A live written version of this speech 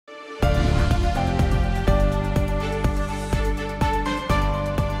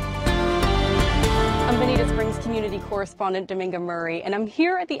City correspondent Dominga Murray, and I'm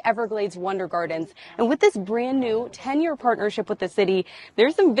here at the Everglades Wonder Gardens. And with this brand new 10-year partnership with the city,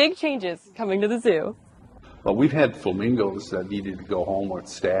 there's some big changes coming to the zoo. Well, we've had flamingos that needed to go home with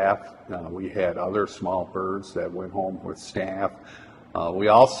staff. We had other small birds that went home with staff.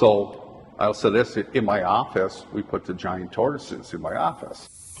 I'll say this, in my office, we put the giant tortoises in my office.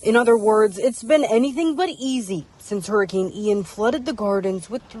 In other words, it's been anything but easy since Hurricane Ian flooded the gardens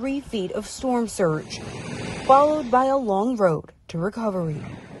with 3 feet of storm surge, followed by a long road to recovery.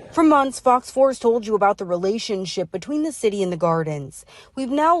 For months, Fox 4 has told you about the relationship between the city and the gardens.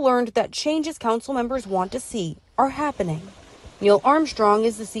 We've now learned that changes council members want to see are happening. Neil Armstrong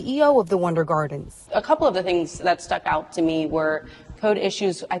is the CEO of the Wonder Gardens. A couple of the things that stuck out to me were code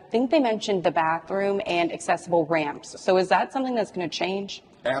issues. I think they mentioned the bathroom and accessible ramps. So is that something that's going to change?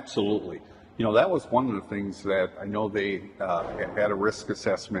 Absolutely. You know, that was one of the things that I know they had a risk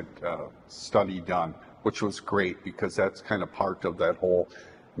assessment study done, which was great because that's kind of part of that whole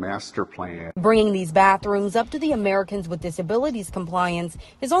master plan. Bringing these bathrooms up to the Americans with Disabilities compliance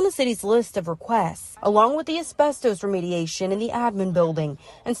is on the city's list of requests, along with the asbestos remediation in the admin building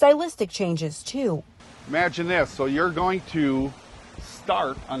and stylistic changes too. Imagine this. So you're going to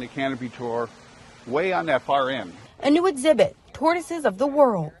start on the canopy tour way on that far end. A new exhibit, Tortoises of the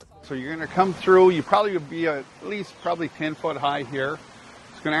World. So you're going to come through, you probably would be at least 10 foot high here.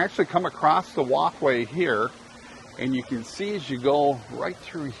 It's going to actually come across the walkway here, and you can see as you go right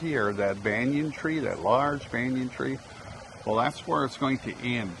through here, that banyan tree, that large banyan tree, well, that's where it's going to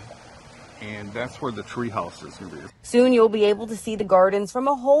end, and that's where the tree house is going to be. Soon you'll be able to see the gardens from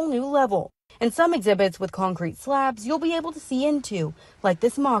a whole new level. And some exhibits with concrete slabs you'll be able to see into, like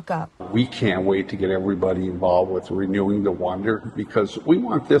this mock-up. We can't wait to get everybody involved with renewing the wonder because we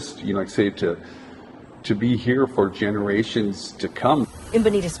want this, to be here for generations to come. In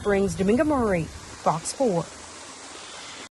Bonita Springs, Dominga Murray, Fox 4.